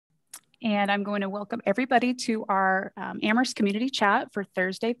and I'm going to welcome everybody to our Amherst Community Chat for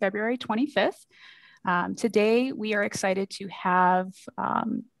Thursday, February 25th. Today, we are excited to have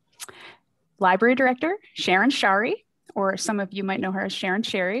Library Director Sharon Sharry, or some of you might know her as Sharon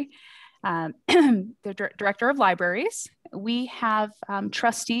Sharry, the Director of Libraries. We have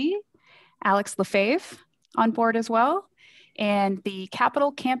Trustee Alex Lefebvre on board as well, and the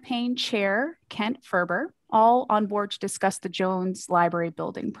Capital Campaign Chair, Kent Faerber, all on board to discuss the Jones Library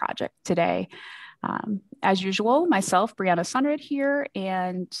Building project today. As usual, myself, Brianna Sunred here,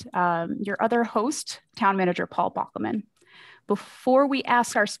 and your other host, Town Manager Paul Bockelman. Before we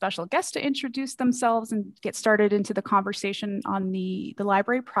ask our special guests to introduce themselves and get started into the conversation on the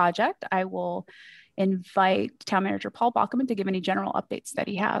library project, I will invite Town Manager Paul Bockelman to give any general updates that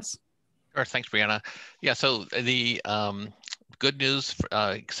he has. Sure, thanks, Brianna. Yeah, so the good news,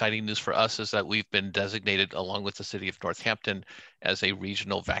 exciting news for us is that we've been designated along with the city of Northampton as a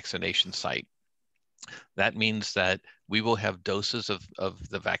regional vaccination site. That means that we will have doses of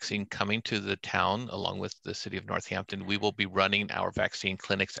the vaccine coming to the town along with the city of Northampton. We will be running our vaccine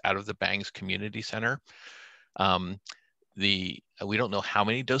clinics out of the Bangs Community Center. We don't know how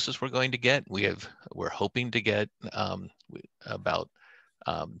many doses we're going to get. We're hoping to get about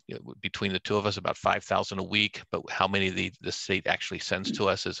between the two of us about 5,000 a week, but how many the state actually sends to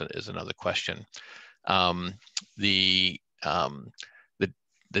us is another question. The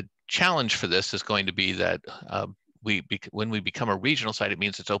challenge for this is going to be that when we become a regional site, it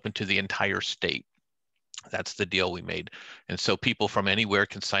means it's open to the entire state. That's the deal we made. And so people from anywhere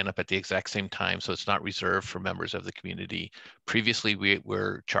can sign up at the exact same time. So it's not reserved for members of the community. Previously, we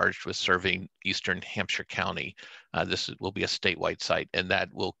were charged with serving Eastern Hampshire County. This will be a statewide site, and that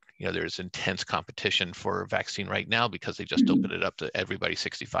will, there's intense competition for vaccine right now because they just opened it up to everybody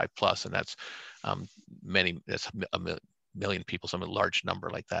 65 plus, and that's that's a million people, some large number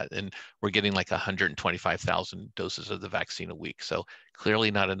like that. And we're getting like 125,000 doses of the vaccine a week. So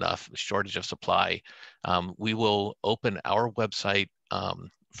clearly not enough, shortage of supply. We will open our website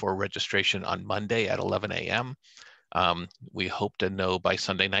for registration on Monday at 11 a.m. We hope to know by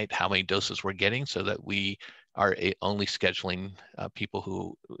Sunday night how many doses we're getting so that we are only scheduling people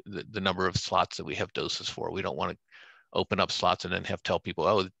who, the number of slots that we have doses for. We don't want to open up slots and then tell people,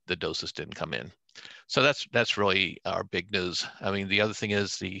 oh, the doses didn't come in. So that's really our big news. I mean, the other thing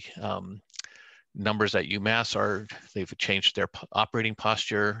is the numbers at UMass they've changed their operating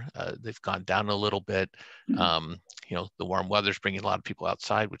posture. They've gone down a little bit. The warm weather's bringing a lot of people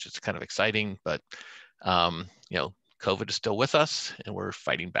outside, which is kind of exciting, but COVID is still with us and we're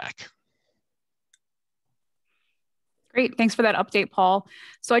fighting back. Great, thanks for that update, Paul.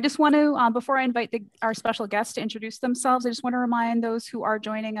 So I just want to, before I invite our special guests to introduce themselves, I just want to remind those who are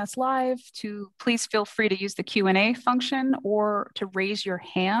joining us live to please feel free to use the Q&A function or to raise your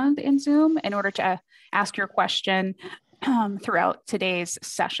hand in Zoom in order to ask your question throughout today's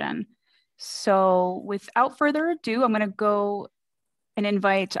session. So without further ado, I'm going to go and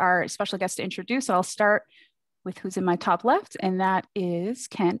invite our special guest to introduce. I'll start with who's in my top left, and that is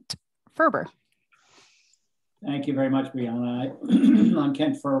Kent Faerber. Thank you very much, Brianna. I'm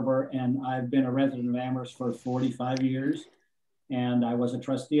Kent Faerber, and I've been a resident of Amherst for 45 years. And I was a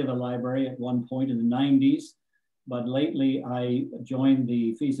trustee of the library at one point in the 90s. But lately, I joined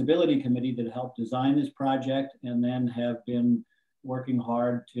the feasibility committee that helped design this project, and then have been working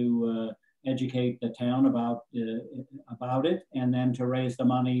hard to educate the town about it, and then to raise the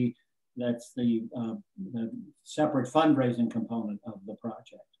money. That's the separate fundraising component of the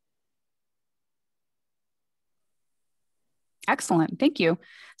project. Excellent, thank you.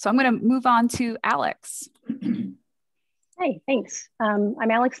 So I'm going to move on to Alex. Hey, thanks. I'm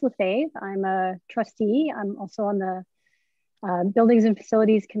Alex Lefebvre. I'm a trustee. I'm also on the Buildings and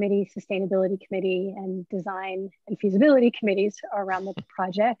Facilities Committee, Sustainability Committee, and Design and Feasibility Committees around the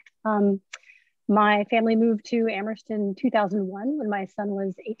project. My family moved to Amherst in 2001 when my son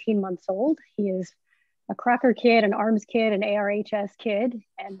was 18 months old. He is a Crocker kid, an ARMS kid, an ARHS kid,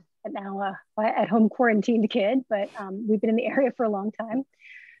 and now at-home quarantined kid, but we've been in the area for a long time.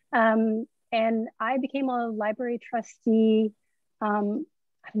 And I became a library trustee, I don't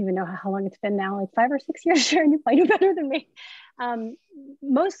even know how long it's been now, like 5 or 6 years. Sharon, you might know better than me.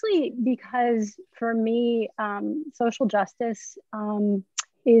 Mostly because for me, social justice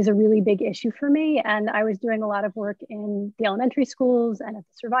is a really big issue for me. And I was doing a lot of work in the elementary schools and at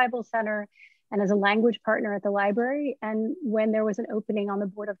the Survival Center and as a language partner at the library. And when there was an opening on the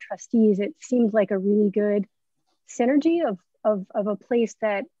board of trustees, it seemed like a really good synergy of a place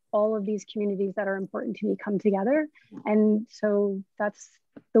that all of these communities that are important to me come together. And so that's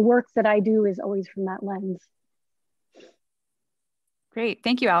the work that I do is always from that lens. Great.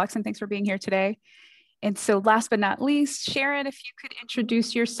 Thank you, Alex, and thanks for being here today. And so last but not least, Sharon, if you could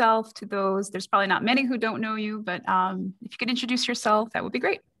introduce yourself to those, there's probably not many who don't know you, but if you could introduce yourself, that would be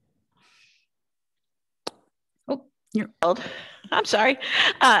great. Oh, I'm sorry.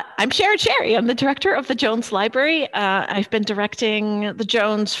 I'm Sharon Sharry. I'm the director of the Jones Library. I've been directing the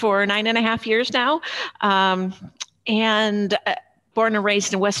Jones for 9.5 years now. Born and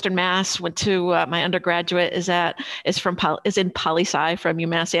raised in Western Mass. Went to my undergraduate is in poli-sci from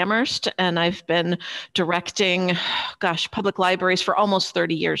UMass Amherst, and I've been directing, public libraries for almost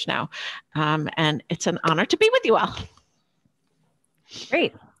 30 years now. And it's an honor to be with you all.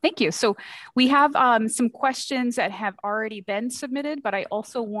 Great. Thank you. So we have some questions that have already been submitted, but I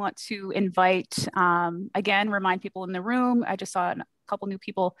also want to invite, again, remind people in the room. I just saw a couple new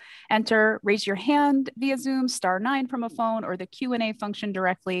people enter. Raise your hand via Zoom, *9 from a phone, or the Q&A function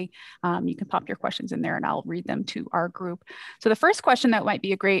directly. You can pop your questions in there and I'll read them to our group. So the first question that might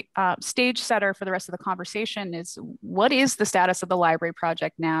be a great stage setter for the rest of the conversation is, what is the status of the library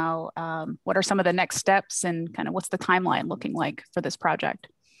project now? What are some of the next steps, and kind of what's the timeline looking like for this project?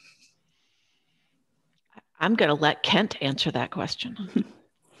 I'm going to let Kent answer that question.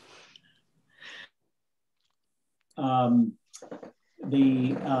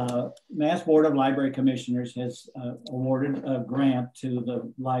 The Mass Board of Library Commissioners has awarded a grant to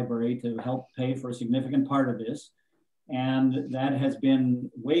the library to help pay for a significant part of this. And that has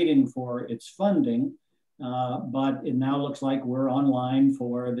been waiting for its funding, but it now looks like we're online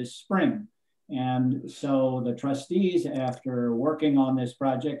for this spring. And so the trustees, after working on this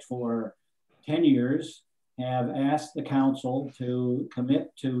project for 10 years, have asked the council to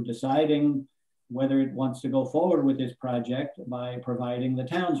commit to deciding whether it wants to go forward with this project by providing the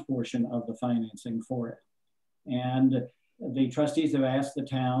town's portion of the financing for it. And the trustees have asked the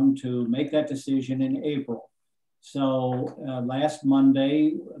town to make that decision in April. So last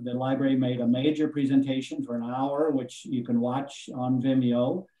Monday, the library made a major presentation for an hour, which you can watch on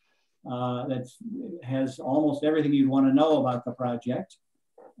Vimeo. That has almost everything you'd want to know about the project.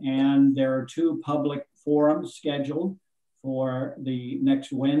 And there are 2 public forums scheduled for the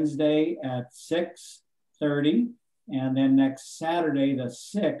next Wednesday at 6:30, and then next Saturday, the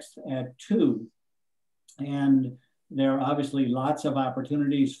 6th at 2. And there are obviously lots of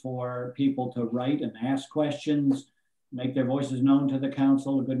opportunities for people to write and ask questions, make their voices known to the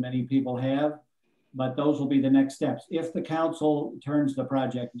council. A good many people have, but those will be the next steps. If the council turns the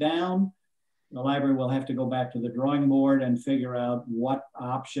project down, the library will have to go back to the drawing board and figure out what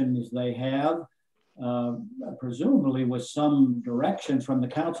options they have, presumably with some direction from the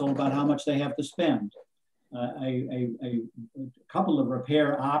council about how much they have to spend. A couple of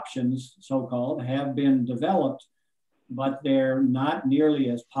repair options, so-called, have been developed, but they're not nearly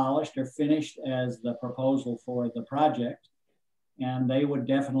as polished or finished as the proposal for the project. And they would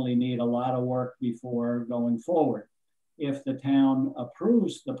definitely need a lot of work before going forward. If the town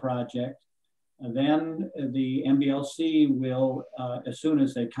approves the project, then the MBLC will, as soon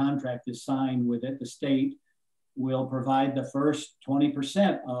as a contract is signed with it, the state will provide the first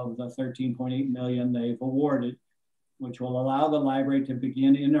 20% of the $13.8 million they've awarded, which will allow the library to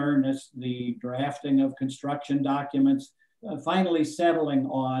begin in earnest the drafting of construction documents, finally settling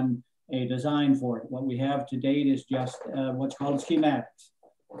on a design for it. What we have to date is just what's called schematics,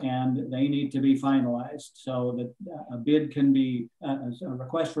 and they need to be finalized so that a bid can be, a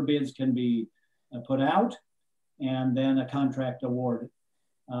request for bids can be put out, and then a contract awarded.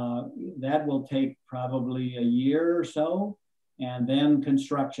 That will take probably a year or so, and then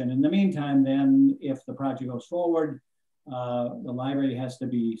construction. In the meantime, then if the project goes forward, the library has to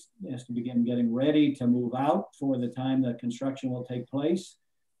begin getting ready to move out for the time that construction will take place,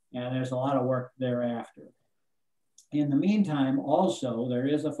 and there's a lot of work thereafter. In the meantime, also, there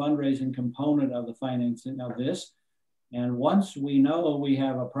is a fundraising component of the financing of this. And once we know we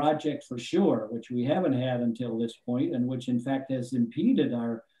have a project for sure, which we haven't had until this point, and which in fact has impeded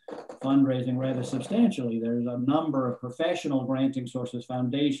our fundraising rather substantially. There's a number of professional granting sources,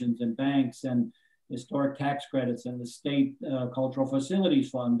 foundations and banks and historic tax credits and the state cultural facilities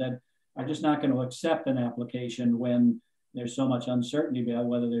fund that are just not going to accept an application when there's so much uncertainty about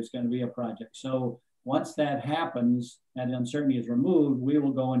whether there's going to be a project. So once that happens and uncertainty is removed, we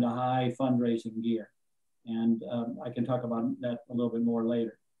will go into high fundraising gear. And I can talk about that a little bit more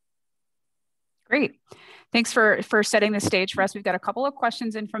later. Great. Thanks for setting the stage for us. We've got a couple of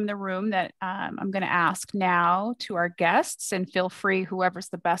questions in from the room that I'm going to ask now to our guests, and feel free, whoever's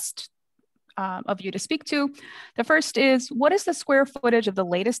the best of you to speak to. The first is, what is the square footage of the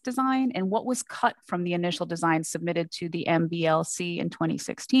latest design, and what was cut from the initial design submitted to the MBLC in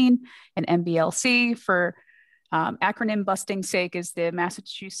 2016? And MBLC, for acronym busting sake is the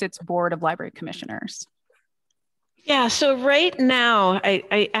Massachusetts Board of Library Commissioners. Yeah, so right now,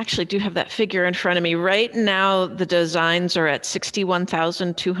 I actually do have that figure in front of me. Right now, the designs are at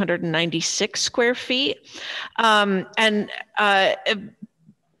 61,296 square feet.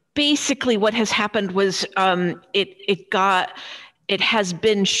 Basically what has happened was it has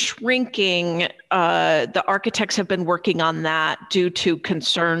been shrinking. The architects have been working on that due to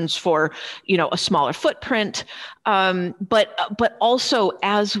concerns for, a smaller footprint. But also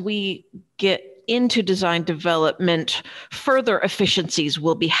as we get into design development, further efficiencies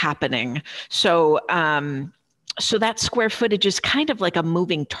will be happening. So that square footage is kind of like a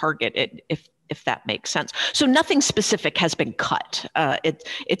moving target, if that makes sense. So nothing specific has been cut.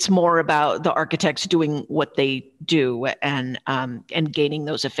 It's more about the architects doing what they do and gaining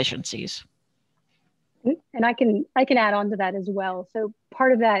those efficiencies. And I can add on to that as well. So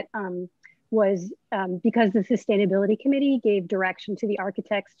part of that was because the Sustainability Committee gave direction to the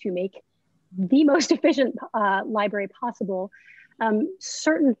architects to make the most efficient library possible.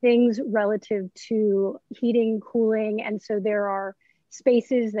 Certain things relative to heating, cooling, and so there are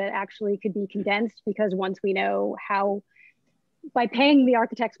spaces that actually could be condensed, because once we know how, by paying the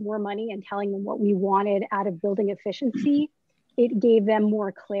architects more money and telling them what we wanted out of building efficiency, it gave them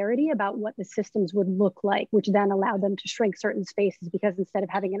more clarity about what the systems would look like, which then allowed them to shrink certain spaces, because instead of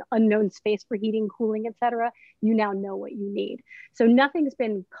having an unknown space for heating, cooling, et cetera, you now know what you need. So nothing's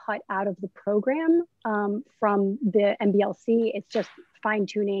been cut out of the program from the MBLC. It's just fine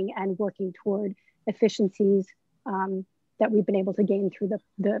tuning and working toward efficiencies that we've been able to gain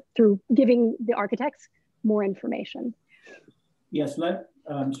through giving the architects more information. Yes,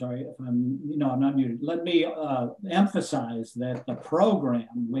 I'm sorry if I'm not muted. Let me emphasize that the program,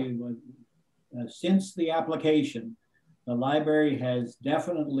 since the application, the library has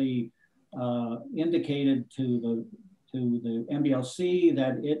definitely indicated to the MBLC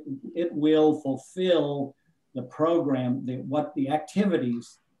that it will fulfill the program, what the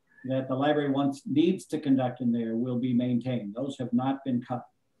activities that the library needs to conduct in there will be maintained. Those have not been cut.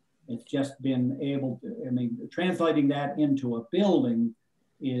 It's just been able to, translating that into a building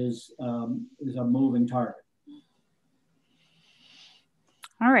is a moving target.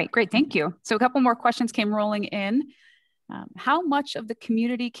 All right, great, thank you. So a couple more questions came rolling in. How much of the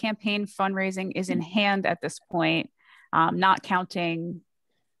community campaign fundraising is in hand at this point, not counting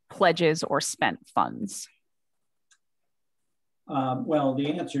pledges or spent funds? Well,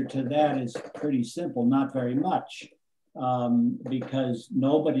 the answer to that is pretty simple, not very much. Because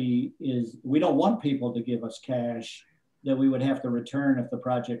we don't want people to give us cash that we would have to return if the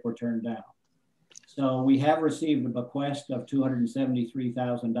project were turned down. So we have received a bequest of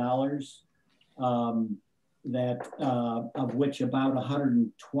 $273,000, of which about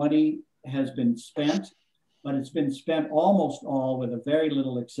 120 has been spent, but it's been spent almost all, with a very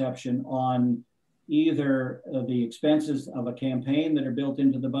little exception, on either the expenses of a campaign that are built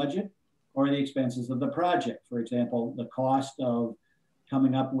into the budget or the expenses of the project. For example, the cost of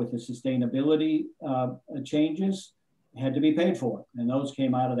coming up with the sustainability changes had to be paid for, and those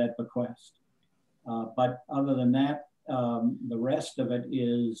came out of that bequest. But other than that, the rest of it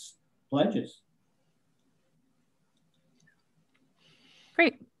is pledges.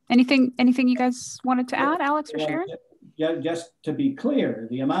 Great. Anything you guys wanted to add, Alex or Sharon? Just to be clear,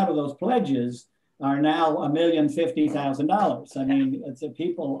 the amount of those pledges are now $1,050,000. So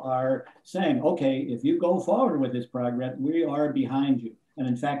people are saying, okay, if you go forward with this project, we are behind you. And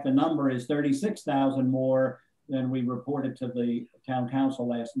in fact, the number is 36,000 more than we reported to the town council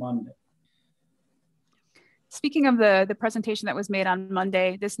last Monday. Speaking of the presentation that was made on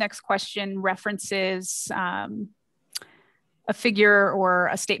Monday, this next question references a figure or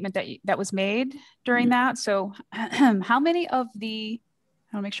a statement that was made during that. So how many of the,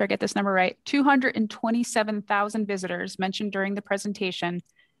 I'll make sure I get this number right, 227,000 visitors mentioned during the presentation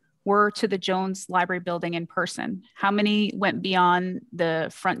were to the Jones Library building in person? How many went beyond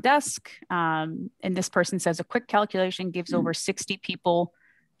the front desk? And this person says a quick calculation gives over 60 people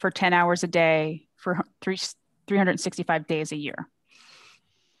for 10 hours a day for 365 days a year.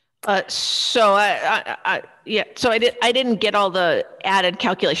 So I didn't get all the added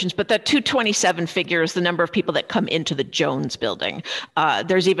calculations, but that 227 figure is the number of people that come into the Jones building.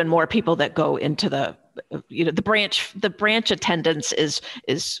 There's even more people that go into the branch attendance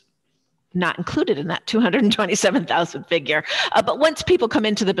is not included in that 227,000 figure. But once people come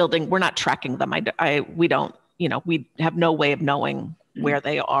into the building, we're not tracking them. We have no way of knowing where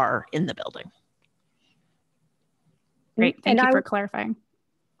they are in the building. Great, thank you for clarifying.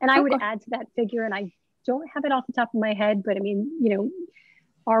 And I would add to that figure, and I don't have it off the top of my head, but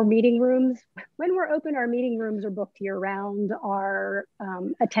our meeting rooms, when we're open, our meeting rooms are booked year round. Our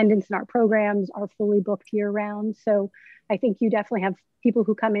attendance in our programs are fully booked year round. So I think you definitely have people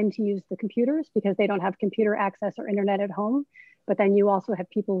who come in to use the computers because they don't have computer access or internet at home. But then you also have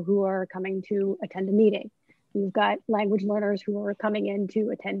people who are coming to attend a meeting. You've got language learners who are coming in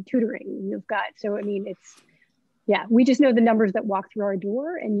to attend tutoring. You've got, so I mean, it's, yeah, we just know the numbers that walk through our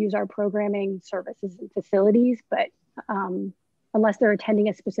door and use our programming services and facilities, but unless they're attending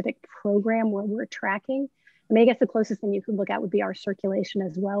a specific program where we're tracking. I mean, I guess the closest thing you could look at would be our circulation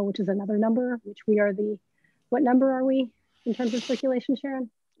as well, which is another number, which we are the, what number are we in terms of circulation, Sharon?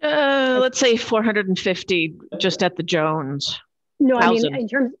 Let's say 450 just at the Jones. No, I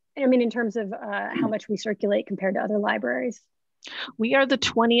mean, in terms of how much we circulate compared to other libraries. We are the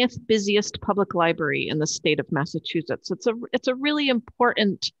 20th busiest public library in the state of Massachusetts. It's a really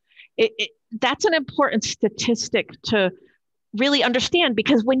important, that's an important statistic to really understand,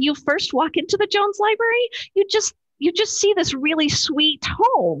 because when you first walk into the Jones Library, you just see this really sweet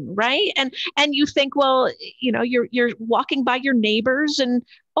home, right? And you think, well, you know, you're walking by your neighbors and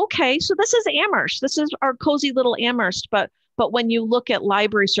okay, so this is Amherst. This is our cozy little Amherst. But when you look at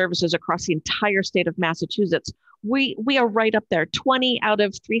library services across the entire state of Massachusetts, we are right up there. 20 out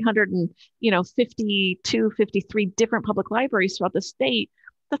of 352, 53 different public libraries throughout the state.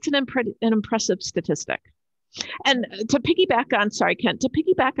 That's an impressive statistic. And to piggyback on, sorry, Kent, to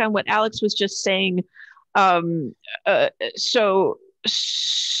piggyback on what Alex was just saying, so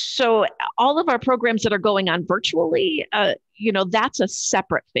all of our programs that are going on virtually, you know, that's a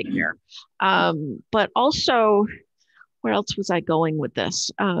separate figure. But also, where else was I going with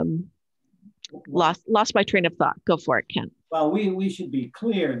this? Lost my train of thought. Go for it, Kent. Well, we should be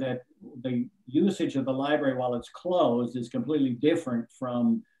clear that the usage of the library while it's closed is completely different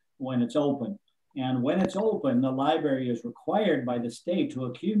from when it's open. And when it's open, the library is required by the state to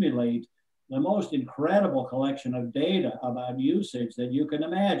accumulate the most incredible collection of data about usage that you can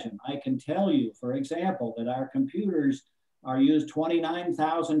imagine. I can tell you, for example, that our computers are used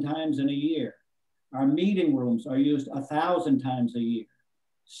 29,000 times in a year. Our meeting rooms are used 1,000 times a year.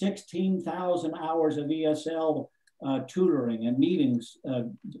 16,000 hours of ESL tutoring and meetings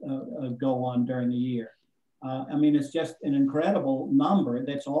go on during the year. I mean, it's just an incredible number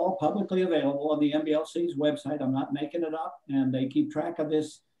that's all publicly available on the MBLC's website. I'm not making it up, and they keep track of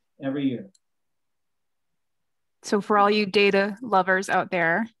this every year. So for all you data lovers out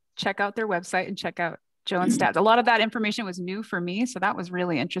there, check out their website and check out Jones Stats. A lot of that information was new for me, so that was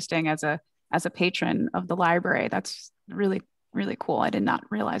really interesting as a patron of the library. That's really, really cool. I did not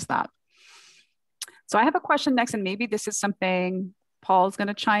realize that. So I have a question next, and maybe this is something Paul's going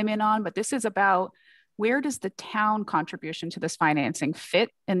to chime in on, but this is about where does the town contribution to this financing fit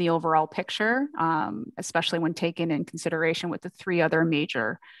in the overall picture, especially when taken in consideration with the three other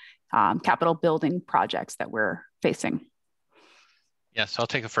major capital building projects that we're facing? Yes, I'll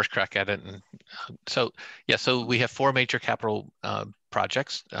take a first crack at it. And so we have four major capital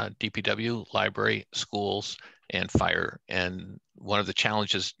projects: DPW, library, schools, and fire. And one of the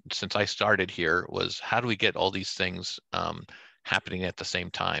challenges since I started here was how do we get all these things happening at the same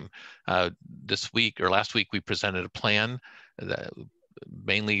time? This week or last week, we presented a plan that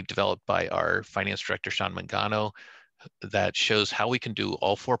mainly developed by our finance director, Sean Mangano, that shows how we can do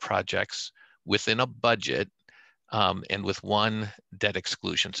all four projects within a budget and with one debt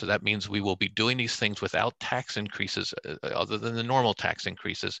exclusion. So that means we will be doing these things without tax increases other than the normal tax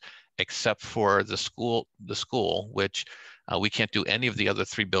increases, except for the school, which we can't do any of the other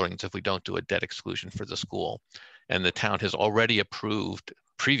three buildings if we don't do a debt exclusion for the school. And the town has already approved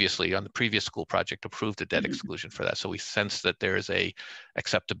previously on the previous school project, approved a debt exclusion for that. So we sense that there is a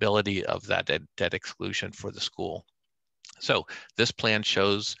acceptability of that debt exclusion for the school. So this plan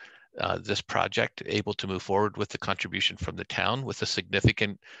shows this project able to move forward with the contribution from the town with a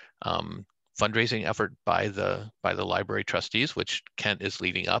significant fundraising effort by the library trustees, which Kent is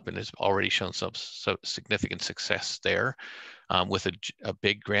leading up and has already shown some significant success there. With a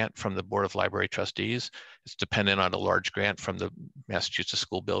big grant from the Board of Library Trustees. It's dependent on a large grant from the Massachusetts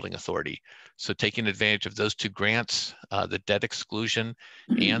School Building Authority. So taking advantage of those two grants, the debt exclusion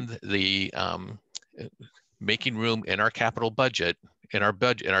and the making room in our capital budget, in our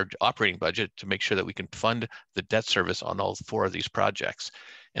operating budget, to make sure that we can fund the debt service on all four of these projects.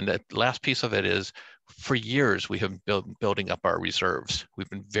 And the last piece of it is, for years, we have been building up our reserves. We've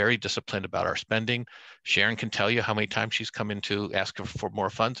been very disciplined about our spending. Sharon can tell you how many times she's come in to ask for more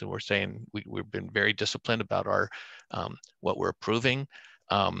funds, and we're saying we've been very disciplined about our what we're approving.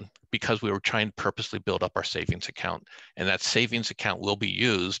 because we were trying to purposely build up our savings account. And that savings account will be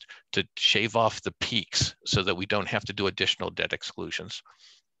used to shave off the peaks so that we don't have to do additional debt exclusions.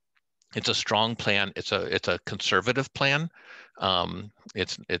 It's a strong plan. It's a conservative plan.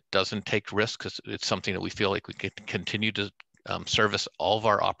 It doesn't take risk because it's something that we feel like we can continue to service all of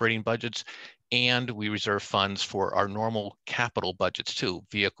our operating budgets, and we reserve funds for our normal capital budgets too,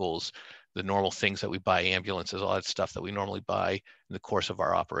 vehicles, the normal things that we buy, ambulances, all that stuff that we normally buy in the course of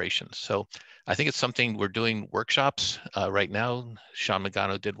our operations. So I think it's something we're doing workshops right now. Sean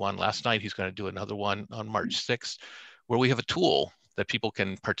Magano did one last night. He's going to do another one on March 6th, where we have a tool that people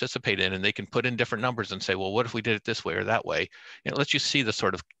can participate in, and they can put in different numbers and say, well, what if we did it this way or that way? And it lets you see the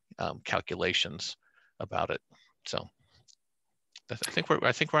sort of calculations about it. So I think we're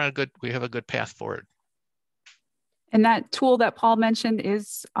on we have a good path forward. And that tool that Paul mentioned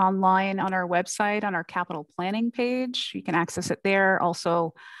is online on our website, on our capital planning page. You can access it there.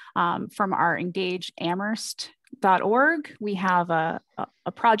 Also, from our engageamherst.org, we have a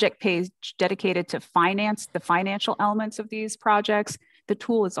project page dedicated to the financial elements of these projects. The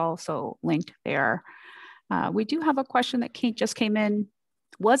tool is also linked there. We do have a question that just came in.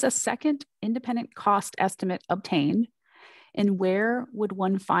 Was a second independent cost estimate obtained? And where would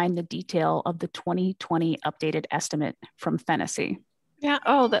one find the detail of the 2020 updated estimate from Fennessy? Yeah,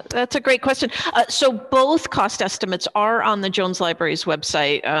 oh, that's a great question. So both cost estimates are on the Jones Library's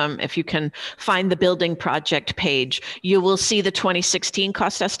website. If you can find the building project page, you will see the 2016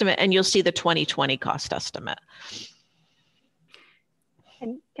 cost estimate and you'll see the 2020 cost estimate.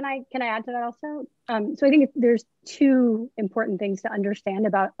 And can I add to that also? So I think there's two important things to understand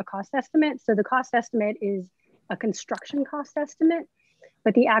about a cost estimate. So the cost estimate is a construction cost estimate,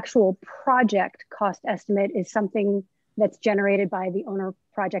 but the actual project cost estimate is something that's generated by the owner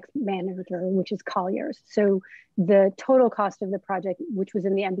project manager, which is Colliers. So the total cost of the project, which was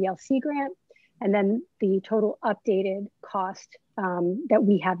in the MBLC grant, and then the total updated cost that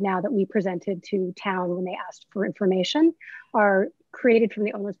we have now that we presented to town when they asked for information are created from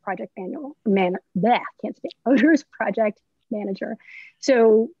the owner's project owner's project manager.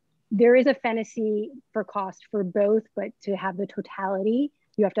 So there is a Fennessy for cost for both, but to have the totality,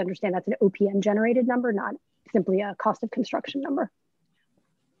 you have to understand that's an OPM generated number, not simply a cost of construction number.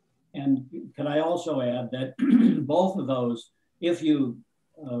 And could I also add that both of those, if you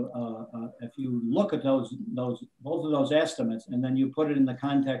look at both of those estimates, and then you put it in the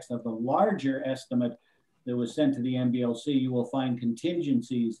context of the larger estimate that was sent to the MBLC, you will find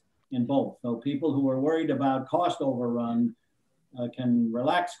contingencies in both. So people who are worried about cost overrun can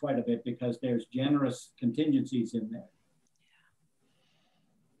relax quite a bit because there's generous contingencies in there.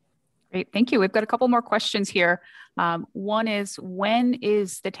 Great, thank you. We've got a couple more questions here. One is, when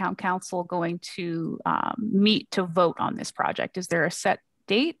is the town council going to meet to vote on this project? Is there a set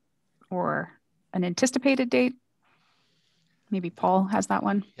date or an anticipated date? Maybe Paul has that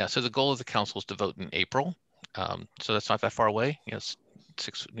one. Yeah, so the goal of the council is to vote in April. So that's not that far away. It's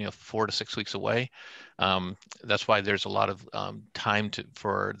 4 to 6 weeks away. That's why there's a lot of time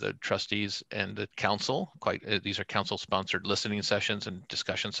for the trustees and the council. These are council-sponsored listening sessions and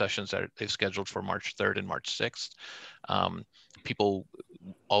discussion sessions that they've scheduled for March 3rd and March 6th. People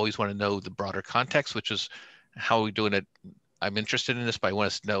always want to know the broader context, which is how are we doing it. I'm interested in this, but I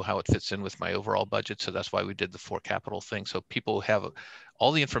want to know how it fits in with my overall budget. So that's why we did the 4 capital thing. So people have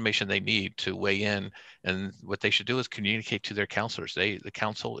all the information they need to weigh in, and what they should do is communicate to their counselors. The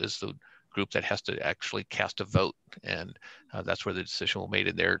council is the group that has to actually cast a vote, and that's where the decision will be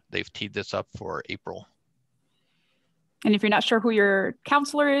made. And they've teed this up for April. And if you're not sure who your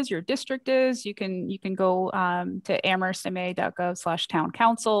counselor is, your district is, you can go to amherstma.gov/town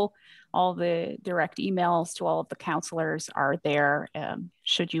council. All the direct emails to all of the counselors are there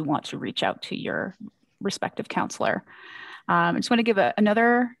should you want to reach out to your respective counselor. I just want to give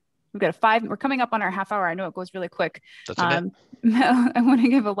we've got we're coming up on our half hour. I know it goes really quick. That's okay. I want to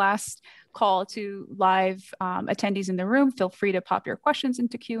give a last call to live attendees in the room. Feel free to pop your questions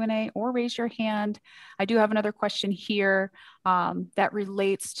into Q&A or raise your hand. I do have another question here that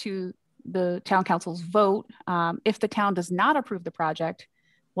relates to the town council's vote. If the town does not approve the project,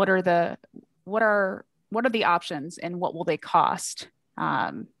 what are the options and what will they cost?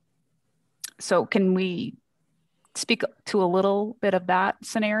 So can we speak to a little bit of that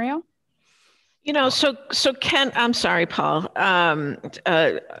scenario? So Ken, I'm sorry, Paul.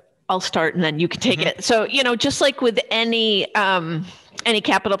 I'll start and then you can take it. So, just like with any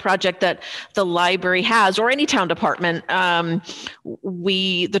capital project that the library has or any town department,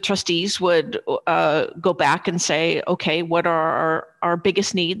 the trustees would go back and say, okay, what are our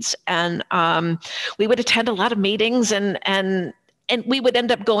biggest needs? And we would attend a lot of meetings and And we would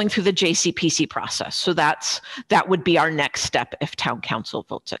end up going through the JCPC process. So that would be our next step if town council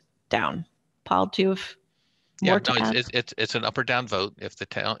votes it down. Paul, do you have more to add? It's an up or down vote. If the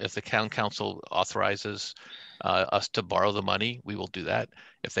town council authorizes us to borrow the money, we will do that.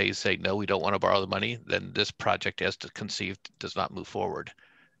 If they say no, we don't want to borrow the money, then this project as conceived does not move forward.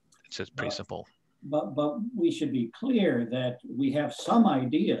 It's just pretty simple. But we should be clear that we have some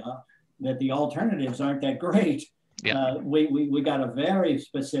idea that the alternatives aren't that great. Yeah. We got a very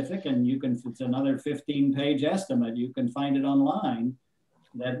specific, and it's another 15-page estimate. You can find it online.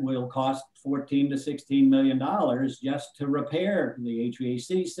 That will cost $14 to $16 million just to repair the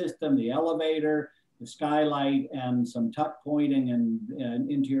HVAC system, the elevator, the skylight, and some tuck pointing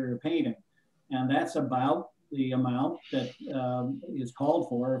and interior painting. And that's about the amount that is called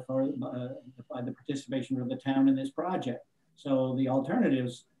for by the participation of the town in this project. So the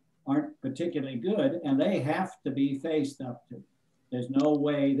alternatives aren't particularly good, and they have to be faced up to. There's no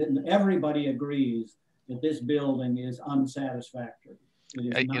way that everybody agrees that this building is unsatisfactory.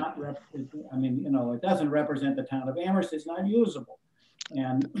 It is not, it doesn't represent the town of Amherst. It's not usable.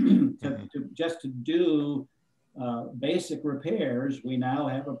 And just to do basic repairs, we now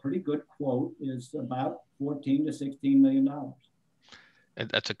have a pretty good quote, is about $14 to $16 million. And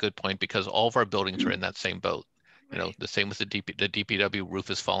that's a good point, because all of our buildings are in that same boat. The same with the DPW roof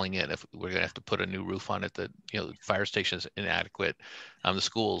is falling in. If we're going to have to put a new roof on it, the fire station is inadequate. The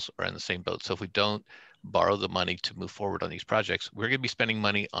schools are in the same boat. So if we don't borrow the money to move forward on these projects, we're going to be spending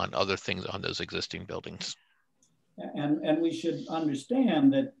money on other things on those existing buildings. And we should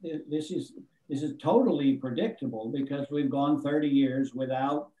understand that this is totally predictable, because we've gone 30 years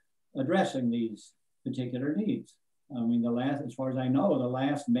without addressing these particular needs. I mean, as far as I know, the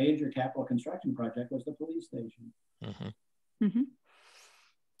last major capital construction project was the police station. Mm-hmm. Mm-hmm.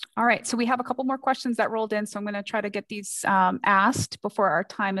 All right, so we have a couple more questions that rolled in, so I'm going to try to get these asked before our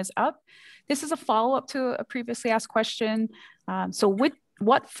time is up. This is a follow-up to a previously asked question. So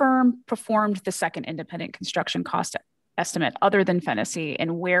what firm performed the second independent construction cost estimate other than Fennessy,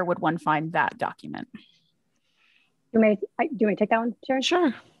 and where would one find that document? Do you want to take that one,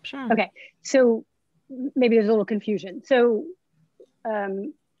 Sharon? Sure. Okay, so maybe there's a little confusion. So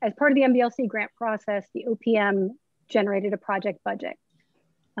as part of the MBLC grant process, the OPM generated a project budget.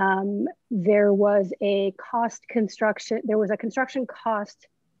 There was a construction cost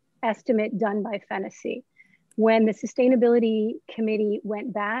estimate done by Fennessy. When the sustainability committee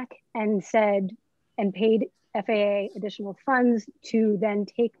went back and paid FAA additional funds to then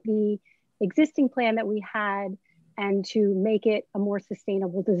take the existing plan that we had and to make it a more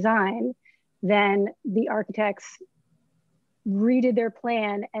sustainable design, then the architects redid their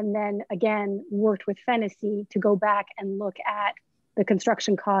plan and then again worked with Fennessy to go back and look at the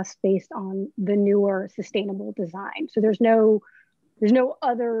construction costs based on the newer sustainable design. So there's no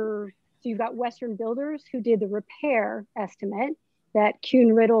other. So you've got Western Builders who did the repair estimate that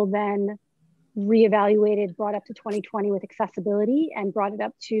Kuhn-Riddle then reevaluated, brought up to 2020 with accessibility and brought it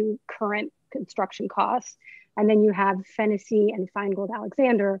up to current construction costs. And then you have Fennessy and Feingold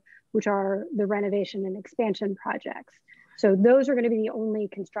Alexander, which are the renovation and expansion projects. So those are going to be the only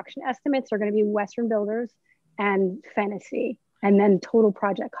construction estimates are going to be Western Builders and Fennessy. And then total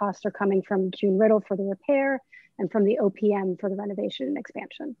project costs are coming from Kuhn-Riddle for the repair and from the OPM for the renovation and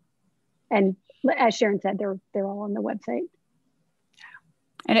expansion. And as Sharon said, they're all on the website.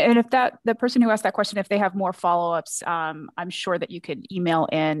 And if the person who asked that question, if they have more follow-ups, I'm sure that you could email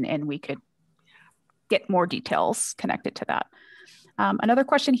in and we could get more details connected to that. Another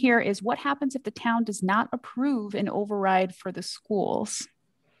question here is, what happens if the town does not approve an override for the schools?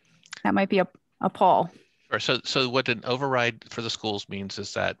 That might be a Paul. So what an override for the schools means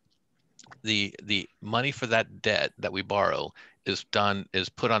is that the money for that debt that we borrow is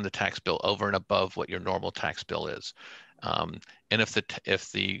put on the tax bill over and above what your normal tax bill is. And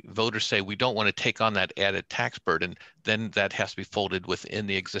if the voters say we don't want to take on that added tax burden, then that has to be folded within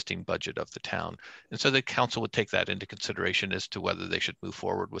the existing budget of the town. And so the council would take that into consideration as to whether they should move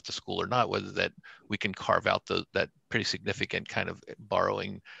forward with the school or not, whether that we can carve out that pretty significant kind of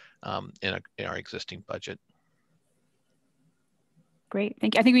borrowing in our existing budget. Great,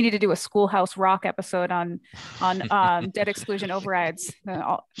 thank you. I think we need to do a Schoolhouse Rock episode on debt exclusion overrides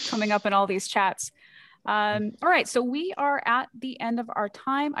coming up in all these chats. All right, so we are at the end of our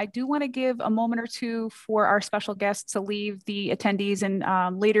time. I do want to give a moment or two for our special guests to leave the attendees and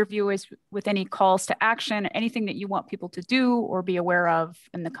later viewers with any calls to action, anything that you want people to do or be aware of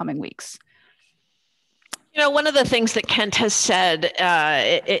in the coming weeks. You know, one of the things that Kent has said,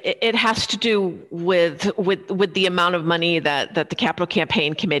 it has to do with the amount of money that the Capital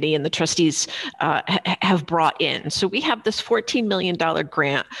Campaign Committee and the trustees have brought in. So we have this $14 million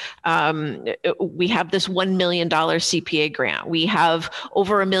grant. We have this $1 million CPA grant. We have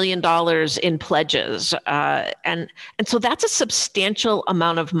over $1 million in pledges, and so that's a substantial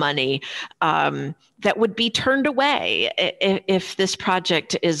amount of money that would be turned away if this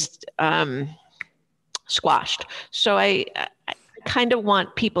project is squashed. So I kind of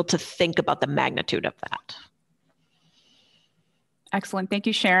want people to think about the magnitude of that. Excellent. Thank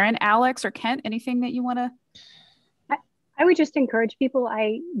you, Sharon. Alex or Kent, anything that you want to? I would just encourage people.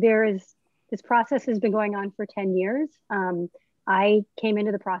 This process has been going on for 10 years. I came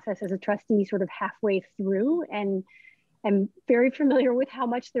into the process as a trustee sort of halfway through, and I'm very familiar with how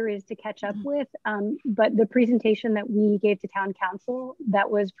much there is to catch up with. But the presentation that we gave to town council that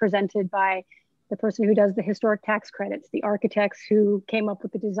was presented by the person who does the historic tax credits, the architects who came up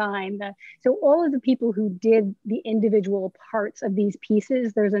with the design, so all of the people who did the individual parts of these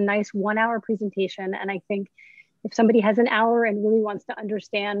pieces, there's a nice 1-hour presentation. And I think if somebody has an hour and really wants to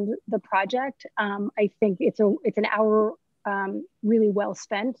understand the project, I think it's an hour really well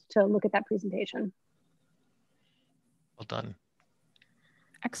spent to look at that presentation. Well done.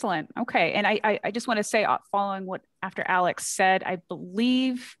 Excellent. Okay. And I just want to say, following what after Alex said, I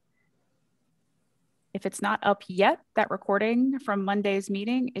believe if it's not up yet, that recording from Monday's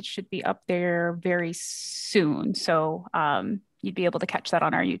meeting, it should be up there very soon. So you'd be able to catch that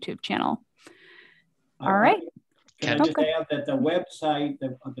on our YouTube channel. All right. Can I just add that the website,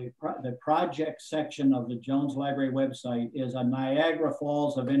 the project section of the Jones Library website is a Niagara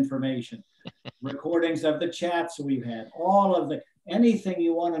Falls of information. Recordings of the chats we've had, anything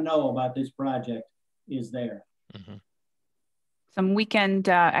you want to know about this project is there. Mm-hmm. Some weekend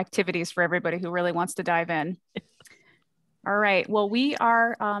activities for everybody who really wants to dive in. All right, well, we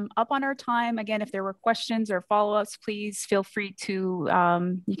are up on our time. Again, if there were questions or follow-ups, please feel free to,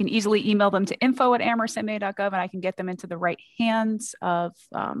 you can easily email them to info@amherstma.gov, and I can get them into the right hands of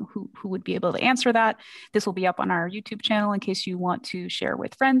who would be able to answer that. This will be up on our YouTube channel in case you want to share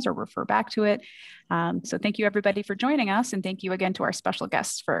with friends or refer back to it. So thank you everybody for joining us, and thank you again to our special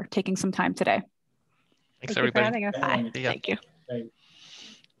guests for taking some time today. Thanks everybody. Thank you for having us. Bye. Thank you. Great.